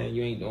what I'm saying?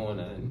 You ain't doing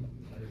nothing.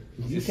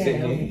 You can't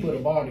help me put a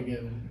bar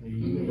together.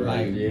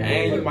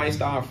 And you might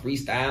start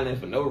freestyling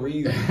for no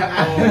reason.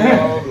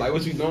 Like,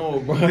 what you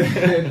doing, bro?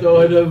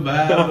 Throwing the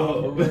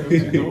vibe. What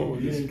you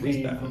doing? You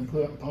came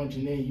from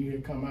punching in, you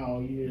hear come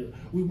out,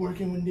 we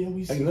working with them,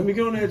 we Hey, let me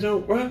get on that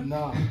joke, bro.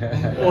 Nah.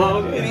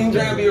 Well, you ain't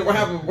trying to be a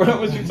rapper, bro.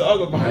 What you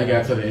talking about? I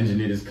got to the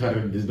engineer, just cut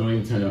it, just don't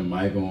even turn the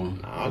mic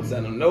on. I'm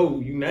telling them, no,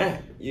 you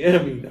not. You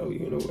hear me? No,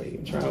 you in the way.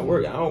 I'm trying to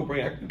work.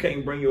 You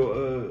can't bring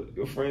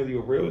your friends to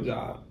your real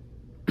job.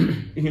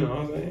 You know what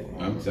I'm saying?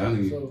 I'm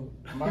telling you. So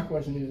my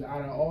question is,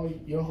 out of all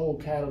your whole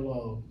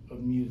catalog of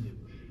music,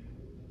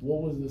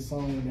 what was the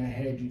song that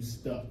had you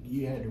stuck?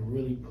 You had to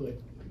really put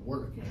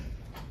work in,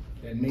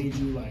 that made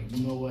you like,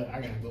 you know what,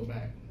 I gotta go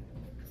back.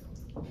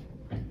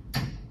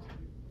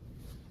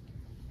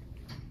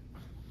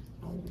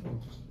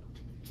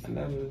 I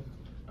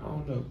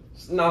don't know.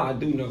 No, I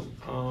do know.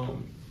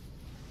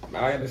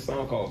 I had a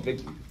song called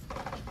Victory.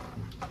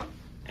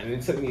 And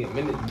it took me a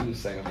minute to do the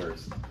second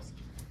verse.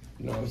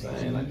 You know what I'm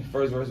saying? Like the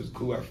first verse was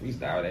cool, I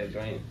freestyled that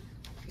joint.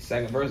 The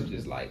second verse was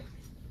just like,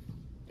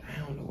 I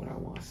don't know what I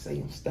want to say,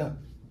 I'm stuck.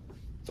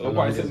 So it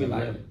probably took me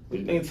like, what do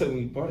you think it took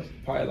me?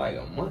 Probably like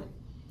a month,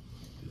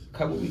 a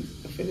couple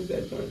weeks to finish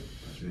that joint.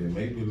 Shit,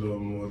 maybe a little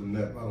more than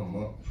that, about a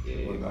month.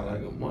 Yeah, about like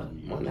a month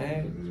and a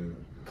half.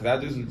 Cause I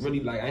just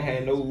really like, I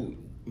had no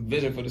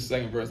vision for the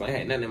second verse. I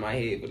had nothing in my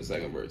head for the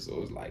second verse. So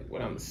it was like,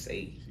 what I'm gonna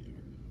say.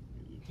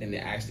 And it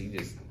actually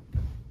just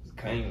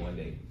came one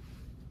day.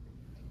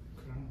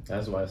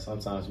 That's why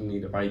sometimes you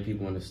need the right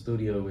people in the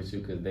studio with you,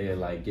 because they'll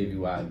like give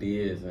you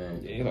ideas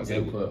and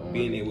input on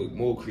being there with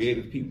more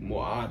creative people,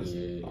 more artists.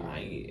 Yeah.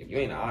 If you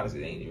ain't an artist,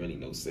 it ain't really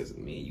no sense of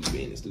me and you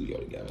be in the studio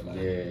together. Like,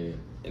 yeah.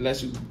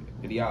 Unless you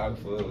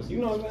videographers, you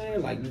know what I'm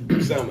saying? Like you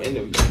do something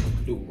in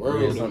the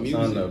world of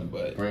music,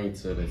 but bring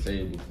to the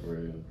table for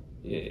real.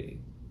 Yeah.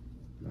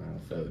 Nah, I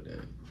felt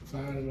that. So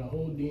out of the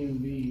whole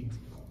DMV,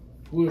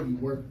 who have you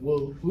worked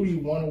with? Who do you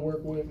want to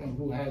work with, and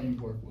who have you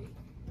worked with?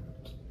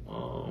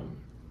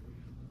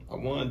 I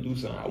want to do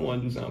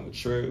something with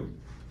Trail.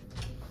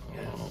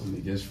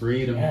 Just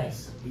freedom.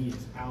 Yes, he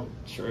is out.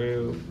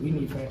 Trail. We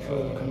need Fat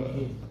Trail to come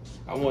in.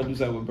 I want to do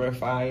something with Brett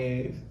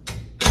Fayez.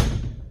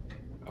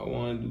 I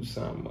want to do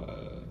some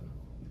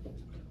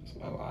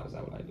other artists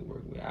I would like to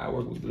work with. I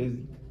work with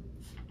Glizzy.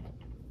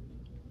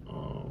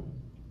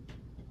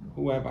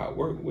 Who have I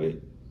worked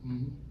with?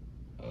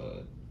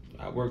 Mm-hmm.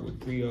 I work with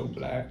 3-0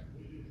 Black.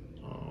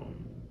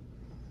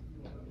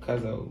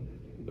 Cuzzo,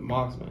 the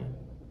Marksman,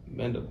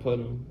 Bender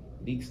Pudd'em,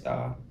 Deek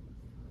Star.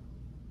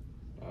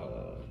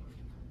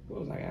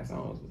 What was I got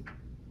songs with?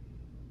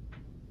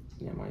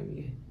 That might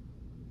be it.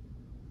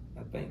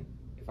 I think.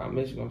 If I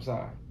miss you, I'm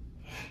sorry.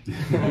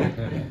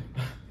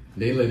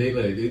 They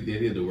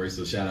did the work,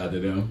 so shout out to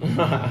them.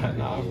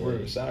 Nah, for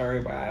real. Shout out to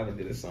everybody I ever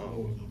did a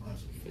song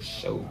for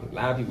sure. A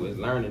lot of people is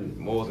learning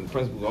morals and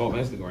principles off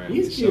Instagram.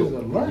 These kids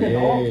are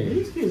learning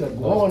these kids are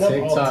growing up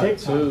on TikTok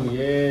too,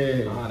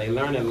 yeah. Nah, they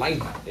learning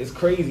life. It's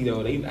crazy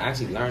though. They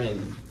actually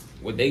learning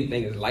what they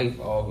think is life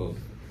off of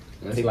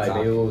It's TikTok,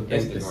 like they all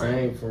think Instagram, the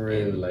same for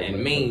real. and, like and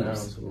when it memes.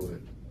 comes down to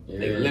it. Yeah.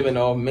 They living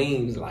off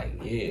memes, like,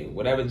 yeah,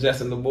 whatever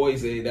Justin the Boy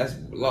said, that's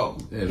law.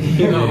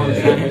 You know what I'm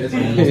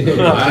saying? It's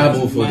almost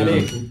Bible for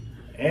them.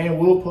 And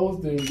we'll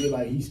post it and be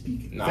like, he's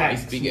speaking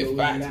facts. He's speaking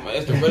facts. Man,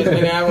 that's the realest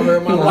thing I ever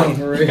heard in my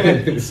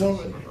life.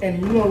 So,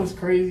 and you know what's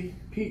crazy?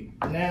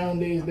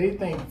 Nowadays, they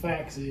think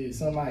facts is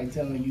somebody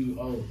telling you,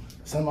 oh,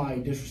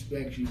 somebody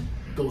disrespects you,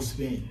 go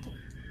spin.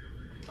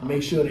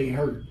 Make sure they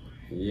hurt.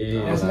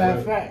 Yeah, That's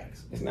not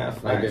facts. It's not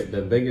facts. Like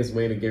the biggest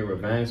way to get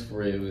revenge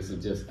for it was to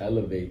just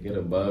elevate, get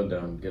above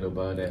them, get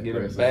above that Get a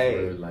person. bag.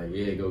 For it. Like,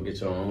 yeah, go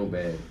get your own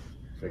bag.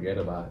 Forget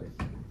about it.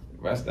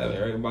 Rest of it,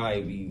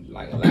 everybody be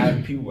like, a lot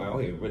of people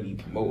out here really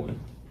promoting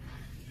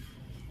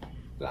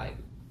like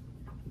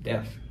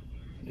death.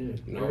 Yeah.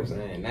 You know what I'm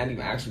saying? Not even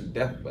actual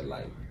death, but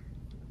like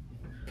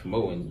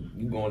promoting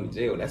you going to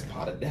jail. That's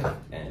part of death,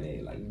 and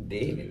they like you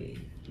dead in it.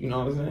 You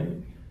know what I'm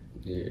saying?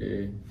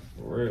 Yeah.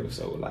 For real.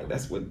 So like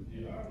that's what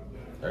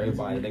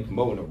everybody they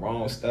promoting the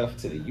wrong stuff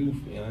to the youth.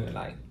 You know,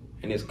 like,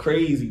 and it's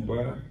crazy,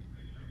 bro.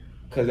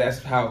 Cause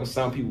that's how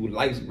some people's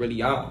lives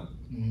really are.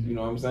 You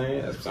know what I'm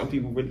saying? Some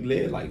people really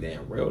live like that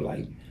in real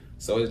life.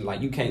 So it's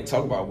like you can't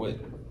talk about what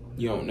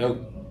you don't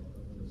know.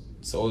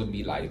 So it'd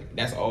be like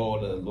that's all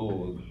the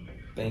little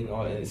thing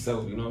all in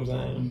itself. You know what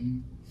I'm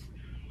saying?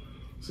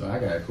 So I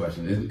got a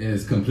question.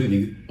 It's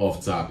completely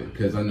off topic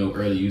because I know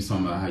earlier you was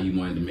talking about how you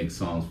wanted to make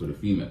songs for the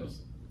females,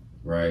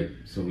 right?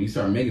 So when you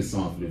start making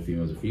songs for the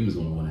females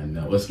gonna want to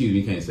know. Well, excuse me,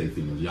 you can't say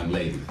females, young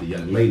ladies. The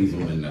young ladies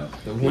want to know.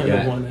 The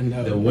women want to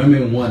know. The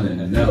women want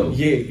to know.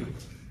 Yeah.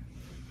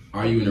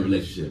 Are you in a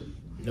relationship?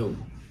 No.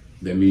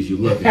 That means you're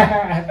looking. He's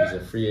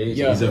a free agent.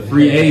 Yeah. He's a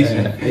free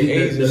agent.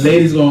 The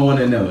ladies gonna want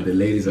to know. The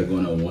ladies are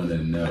gonna want to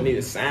know. I need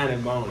a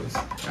signing bonus.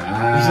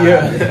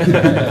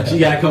 Yeah. She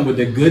gotta come with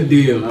the good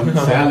deal. I'm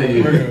telling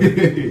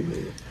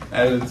you.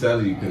 I'm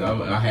telling you because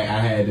I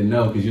had to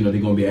know because you know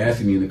they're gonna be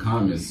asking me in the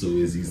comments. So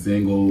is he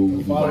single?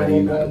 Why do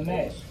you not?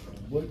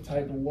 What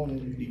type of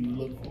woman do you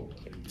look for?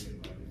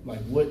 Like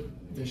what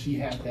does she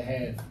have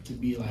to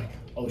be like?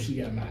 Oh, she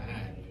got my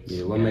eye.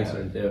 Yeah. What makes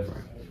her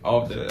different?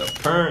 Off the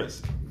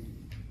appearance.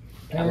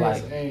 I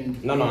like.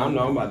 I'm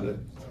about to.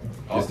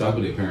 Just talk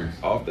with the parents.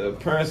 Off the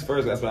appearance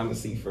first, that's what I'm gonna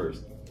see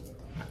first.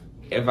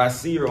 If I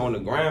see her on the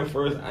ground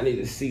first, I need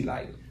to see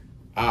like,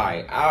 all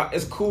right,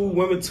 it's cool.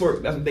 Women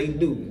twerk. That's what they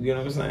do. You know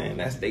what I'm saying?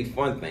 That's they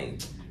fun thing.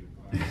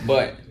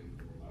 But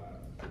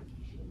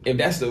if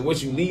that's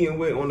what you leading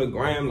with on the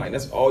gram, like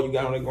that's all you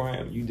got on the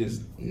gram, you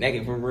just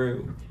naked for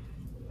real.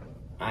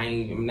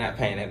 I'm not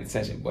paying that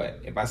attention. But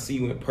if I see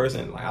you in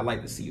person, like I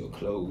like to see your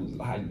clothes,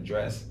 like how you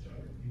dress,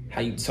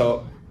 how you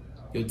talk,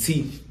 your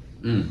teeth.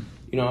 You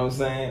know what I'm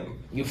saying?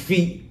 Your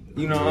feet.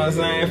 You know what I'm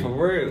saying? For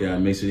real. You gotta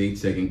make sure they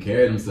taking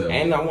care of themselves.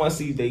 And I want to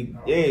see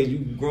you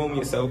groom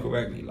yourself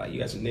correctly. Like you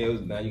got your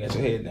nails down, you got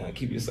your head down,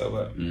 keep yourself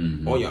up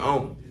on your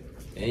own.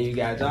 And you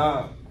got a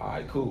job, all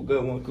right, cool,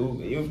 good one, cool.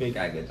 You think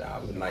I got a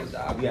job, it's a nice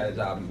job. You got a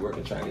job, you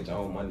working, trying to get your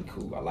own money,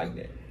 cool. I like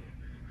that.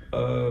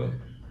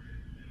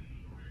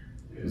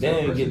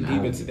 Then get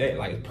deep into that,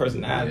 like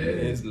personality.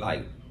 It's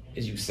like,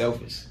 is you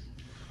selfish?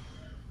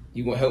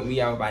 You gonna help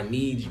me out if I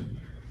need you?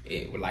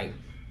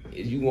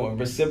 Is you gonna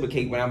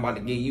reciprocate what I'm about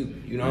to give you?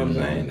 You know what I'm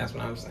saying? That's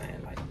what I'm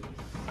saying. Like,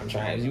 I'm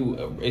trying as you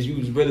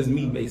as real as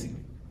me, basically.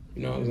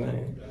 You know what I'm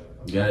saying?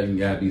 You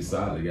gotta be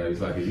solid. You gotta be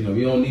solid. 'Cause, you know,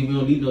 we don't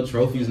need no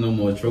trophies no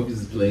more.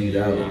 Trophies is played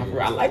out.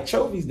 I like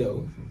trophies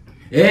though.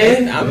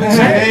 Yeah,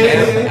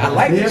 I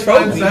like the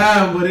trophy,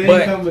 time, but it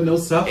ain't come with no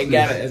substance.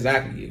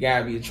 It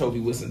gotta be a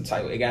trophy with some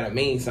title. It gotta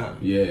mean something.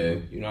 Yeah,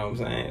 you know what I'm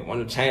saying. One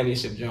of the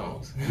championship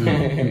Jones.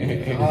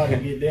 It's hard to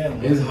get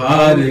down. It's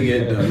hard to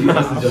get done. You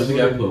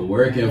gotta put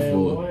work in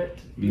for.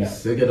 Be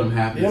sick of them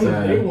half the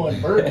time. They want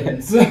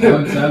Birkins.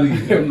 I'm telling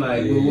you, I'm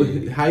like,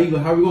 well,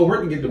 how we gonna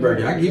work to get the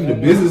Birkin? I can give you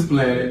the business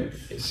plan.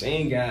 If she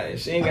ain't got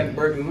the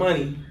Birkin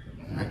money,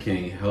 I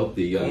can't help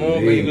the young lady. Come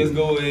on, baby, let's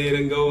go ahead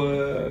and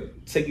go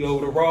take you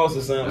over to Ross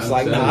or something. It's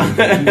like, nah.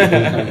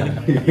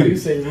 You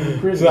say when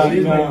Christmas,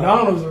 these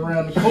McDonald's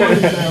around the corner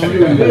sound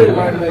real good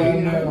right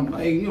now.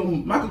 Like, you know,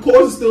 Michael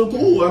Kors is still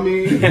cool. I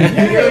mean, ain't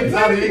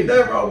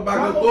that wrong with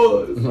Michael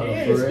Kors.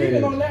 Yeah,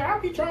 speaking on that, I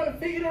be trying to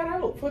figure that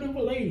out for the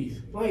ladies.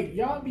 Like,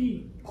 y'all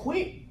be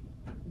quick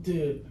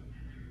to,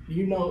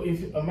 you know,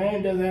 if a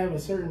man doesn't have a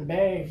certain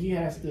bag,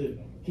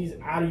 he's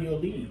out of your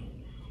league.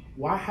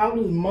 Why? How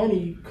does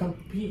money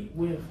compete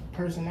with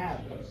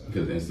personality?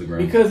 Because Instagram.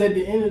 Because at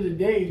the end of the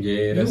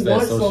day, that's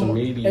that social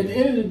media. At the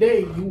end of the day,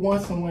 you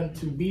want someone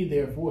to be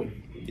there for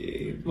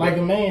you, like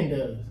a man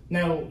does.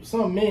 Now,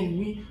 some men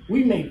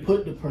we may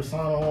put the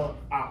persona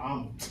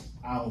on.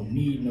 I don't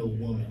need no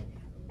woman.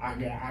 I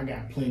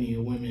got plenty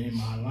of women in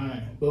my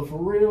line. But for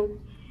real,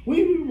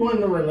 we be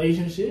wanting a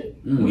relationship.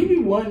 We be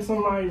wanting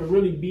somebody to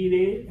really be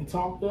there and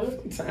talk to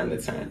us. From time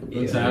to time. From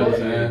time to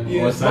time.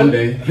 Yeah. Or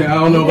Sunday. I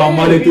don't know about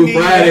Monday through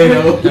Friday,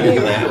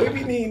 though. We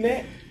be needing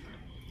that.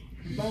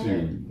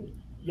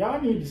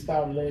 Y'all need to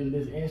stop letting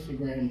this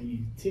Instagram,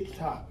 these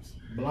TikToks,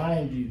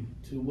 blind you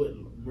to what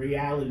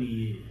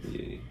reality is.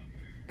 Yeah.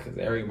 Because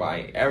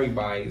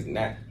everybody is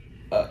not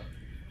up.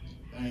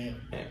 And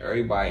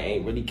everybody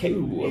ain't really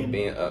capable of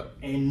being up.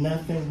 Ain't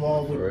nothing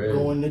wrong with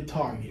going to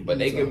Target. But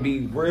they can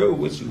be real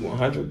with you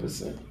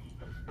 100%.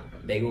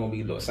 They gonna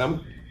be loyal.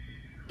 Some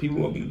people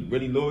gonna be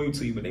really loyal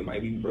to you, but they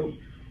might be broke.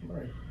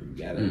 Right. You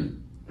gotta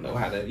know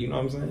how to, you know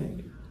what I'm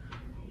saying?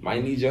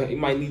 You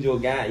might need your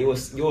guy, your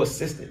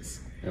assistance.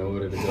 In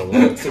order to go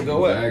up. To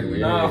go up.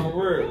 Nah,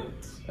 for real.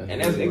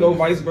 And it go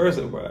vice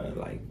versa, bro.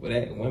 Like, with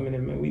that, women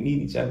and men, we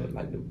need each other.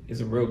 Like, it's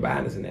a real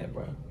balance in that,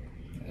 bro.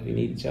 We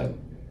need each other.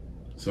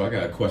 So I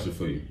got a question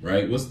for you,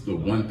 right? What's the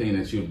one thing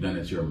that you've done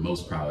that you're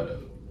most proud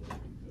of?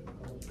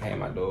 I had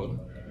my daughter.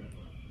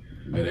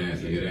 Good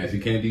answer.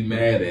 You can't be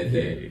mad at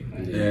that.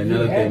 And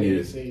another thing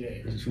is,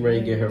 you ready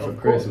to get her for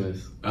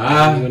Christmas?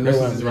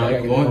 Christmas is around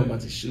the corner. A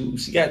bunch of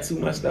shoes. She got too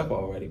much stuff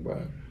already,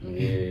 bro.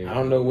 Yeah. I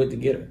don't know what to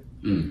get her.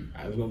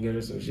 I was gonna get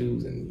her some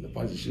shoes and a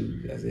bunch of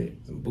shoes. That's it.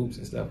 Some boots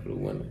and stuff for the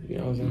winter. You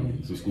know what I'm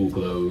saying? Some school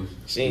clothes.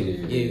 She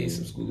ain't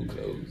some school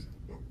clothes.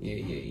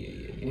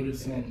 Yeah. What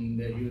is something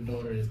that your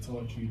daughter has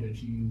taught you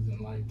that you use in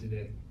life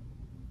today?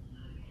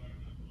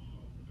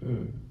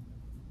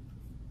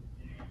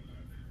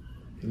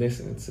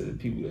 Listen to the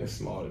people that's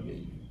smarter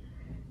than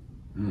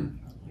you.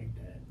 Like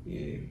that.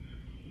 Yeah.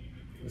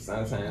 But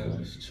sometimes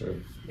That's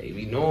true. they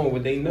be knowing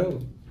what they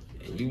know.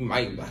 And you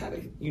might, how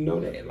do you know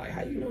that? Like,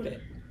 how you know that?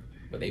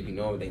 But they be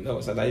knowing what they know.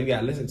 Sometimes you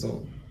gotta listen to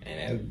them.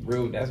 And that's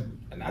real,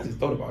 and I just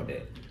thought about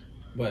that.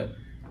 But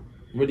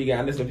really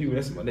gotta listen to people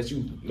that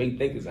you may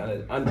think is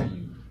under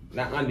you.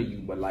 Not under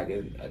you, but like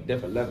a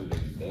different level than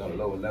you. They on a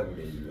lower level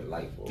than you in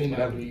life. Or They not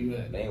whatever. where you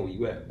at. They ain't where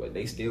you at. But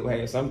they still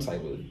have some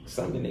type of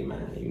something in their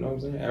mind. You know what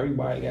I'm saying?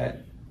 Everybody got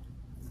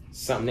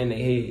something in their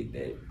head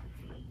that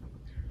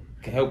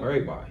can help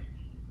everybody.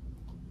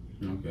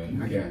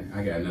 Okay,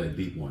 I got another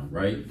deep one,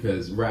 right?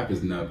 Because rap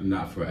is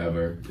not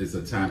forever. It's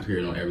a time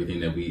period on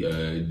everything that we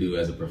do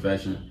as a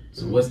profession.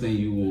 So what's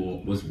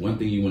one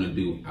thing you want to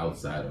do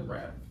outside of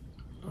rap?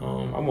 I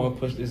want to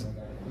push this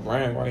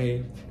brand right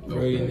here.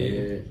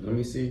 Okay. Let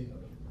me see.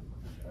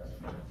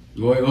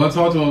 You want to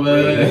talk to him,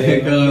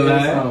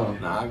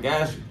 man? Nah, I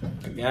got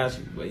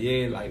you. But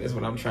yeah, like that's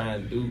what I'm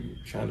trying to do.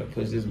 Trying to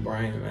push this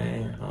brand,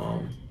 man.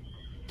 Of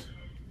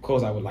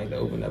course, I would like to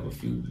open up a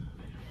few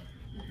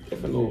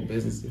different little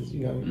businesses,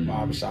 you know,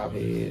 barbershop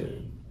here.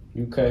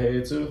 You cut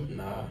hair too?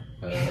 Nah.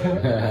 He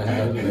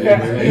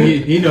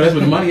know that's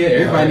where the money at.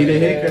 Everybody need a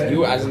haircut.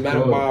 I just met a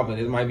barber.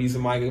 There might be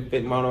somebody who can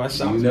fit him on my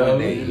shop You know? one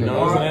day. You know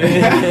what I'm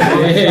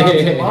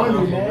saying?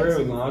 Laundry For real,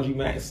 mats. laundry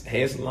mats,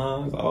 hair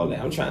salons, all that.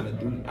 I'm trying to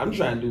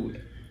do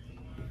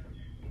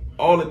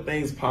all the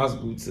things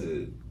possible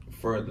to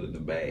further the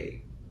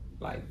bag,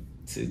 like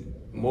to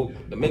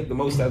make the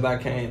most as I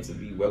can to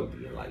be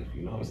wealthy in life.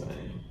 You know what I'm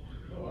saying?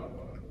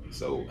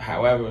 So,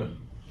 however,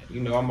 you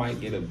know, I might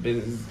get a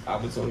business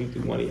opportunity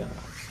through one of y'all.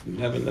 You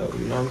never know.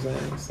 You know what I'm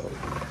saying? So,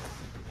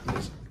 I'm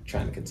just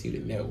trying to continue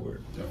to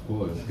network. Of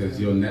course, because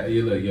your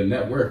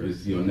network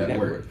is your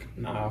network.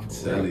 Nah, for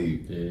Tell real.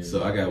 you. Yeah.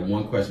 So I got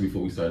one question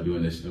before we start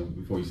doing this.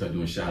 Before you start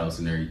doing shout outs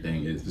and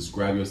everything, is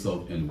describe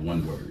yourself in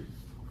one word.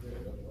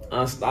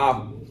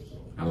 Unstoppable.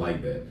 I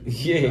like that.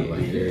 Yeah. I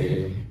like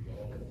that.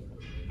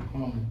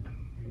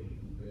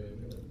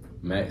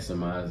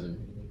 Maximizer.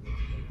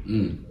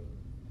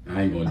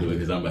 I ain't gonna do it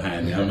because I'm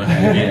behind me. I'm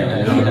behind me.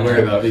 I don't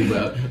worry about me.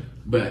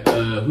 But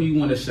who you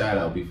want to shout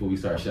out before we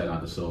start shouting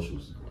out the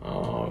socials?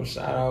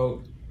 Shout out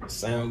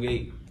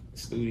Soundgate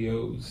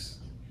Studios.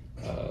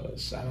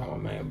 Shout out my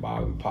man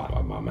Bobby,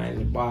 my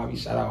manager Bobby.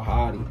 Shout out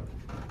Hardy,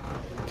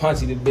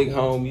 Punchy the big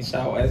homie.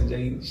 Shout out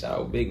SJ. Shout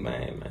out Big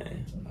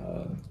Man.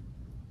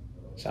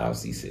 Shout out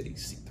C City,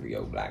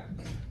 C30 Black.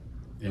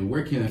 And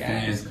where can the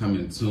fans come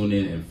and tune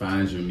in and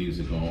find your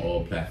music on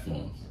all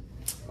platforms?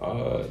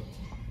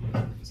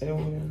 Say that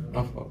one again?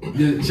 My fault.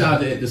 Shout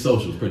out to the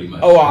socials, pretty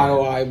much. All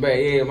right, but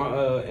yeah, my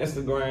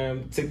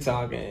Instagram,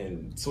 TikTok,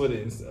 and Twitter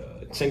is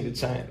Chink Da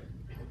Champ,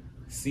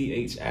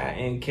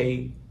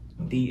 ChinkDA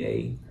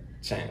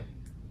Champ.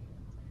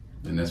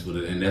 And that's for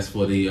the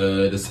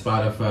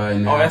Spotify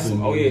and Apple Apple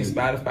Music.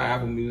 Spotify,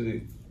 Apple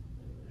Music,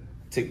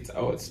 TikTok,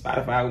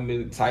 Spotify, Apple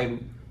Music, Tidal,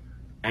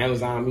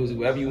 Amazon Music,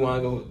 wherever you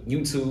want to go,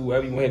 YouTube,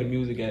 wherever you want to hear the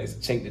music at, it's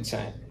Chink Da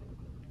Champ.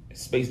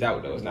 It's spaced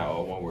out though, it's not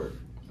all one word.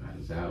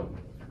 It's out.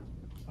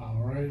 All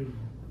right,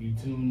 you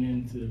tune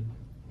into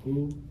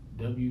who?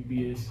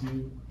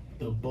 WBSU,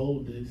 the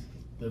boldest,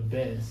 the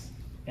best,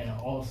 and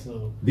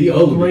also The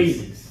oldest.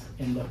 greatest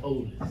and the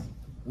oldest.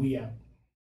 We out.